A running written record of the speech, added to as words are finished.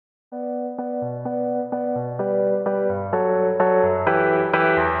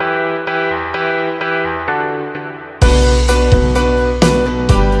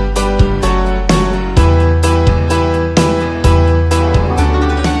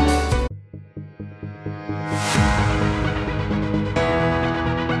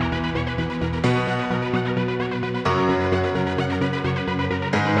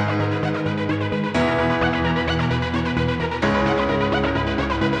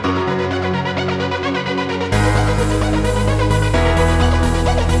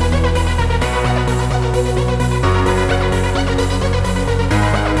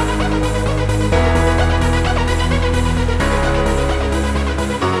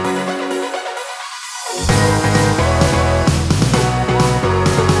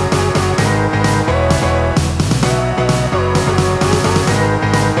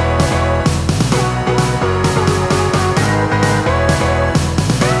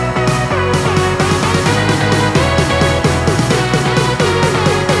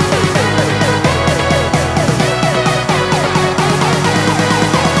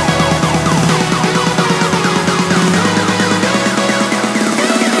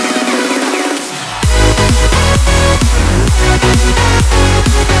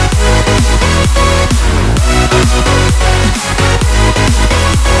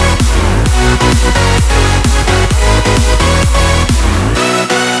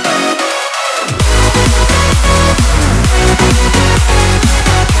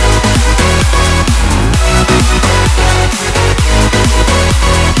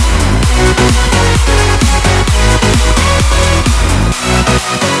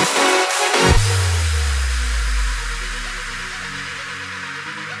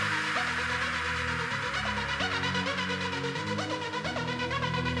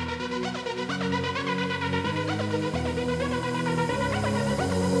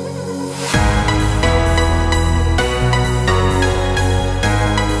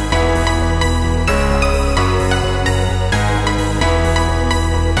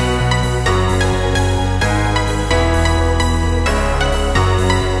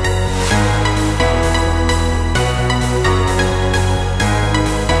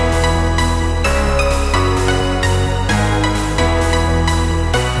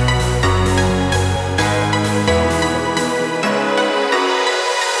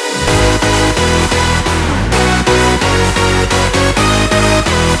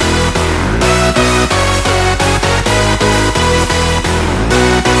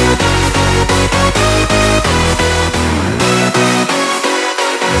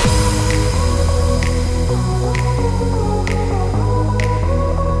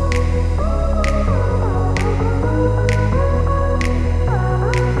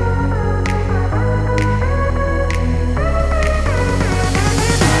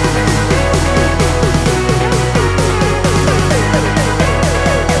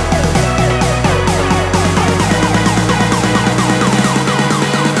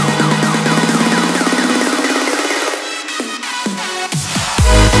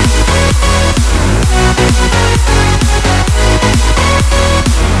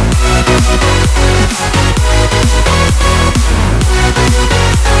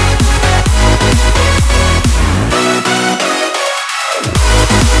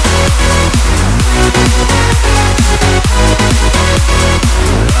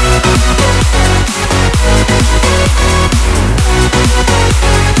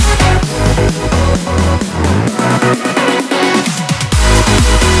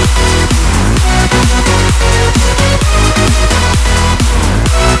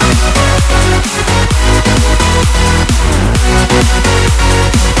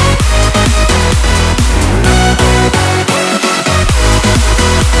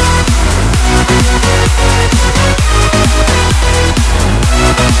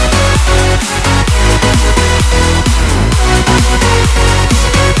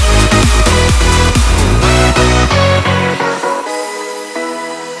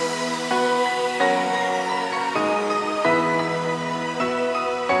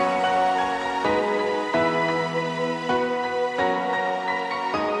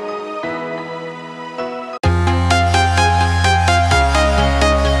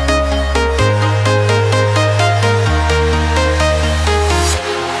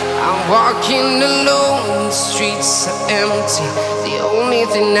so empty. The only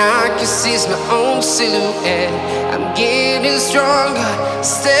thing I can see is my own silhouette. I'm getting stronger,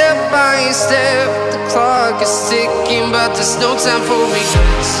 step by step. The clock is ticking, but there's no time for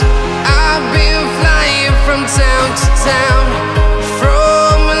regrets. I've been flying from town to town,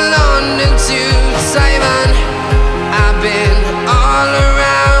 from London to Taiwan. I've been all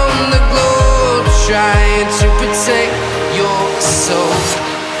around the globe, trying to protect your soul.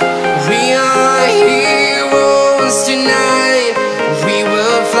 We are heroes tonight. We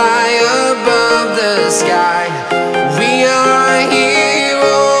will fly above the sky. We are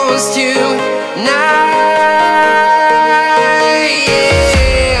heroes tonight.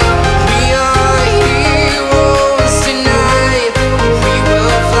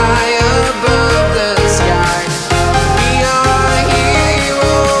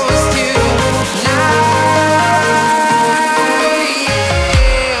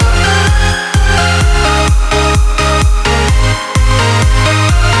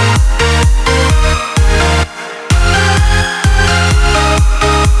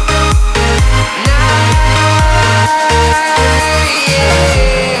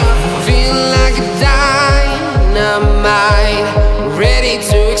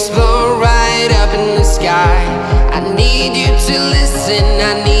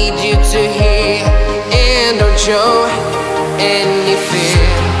 I need you to hear, and don't show any fear.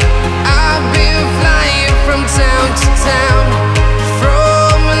 I've been flying from town to town,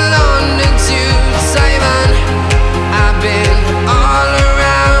 from London to Taiwan. I've been all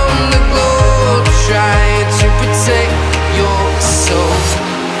around the globe, trying to protect your soul.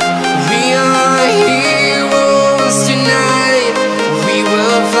 We are heroes tonight. We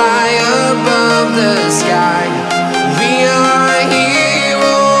will fly above the sky. We are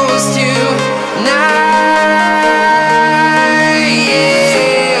heroes tonight.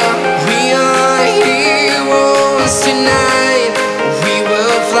 Yeah. We are heroes tonight. We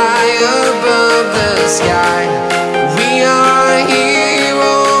will fly above the sky. We are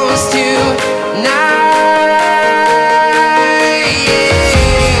heroes tonight.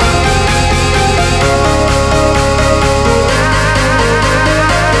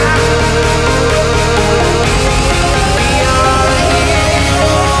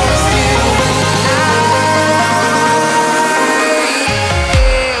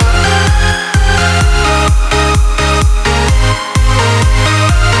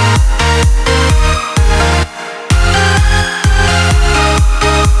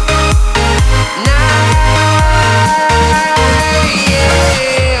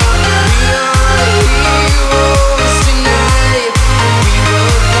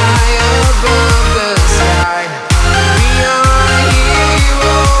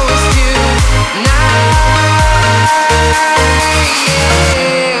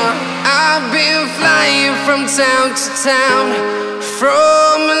 Town to town,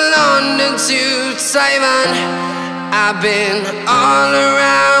 from London to Taiwan. I've been all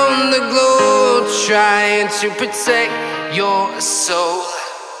around the globe, trying to protect your soul.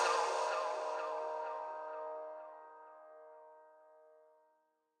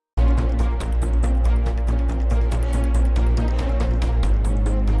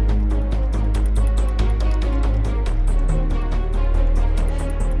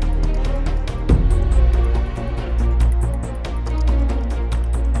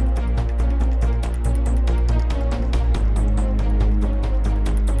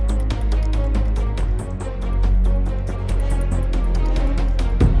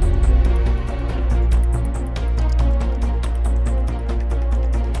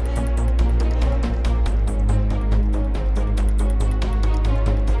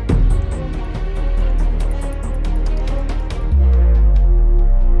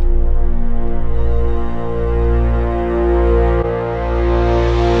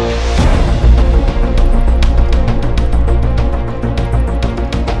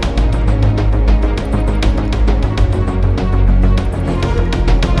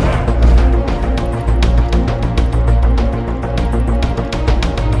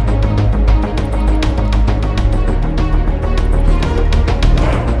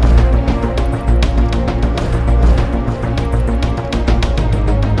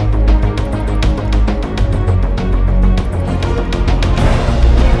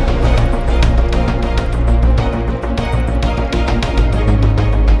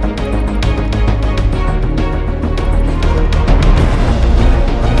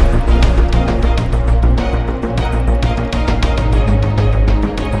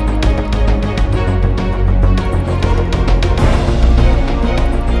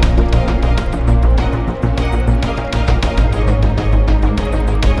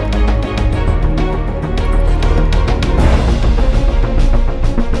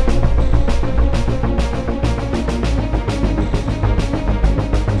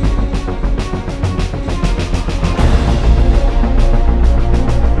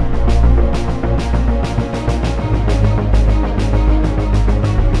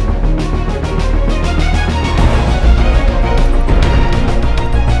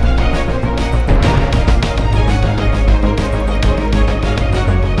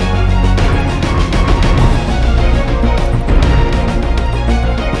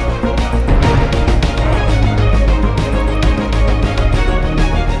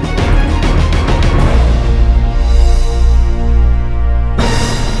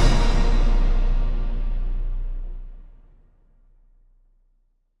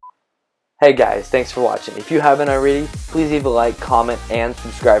 Hey guys, thanks for watching. If you haven't already, please leave a like, comment, and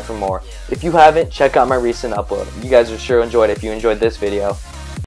subscribe for more. If you haven't, check out my recent upload. You guys are sure enjoyed it if you enjoyed this video.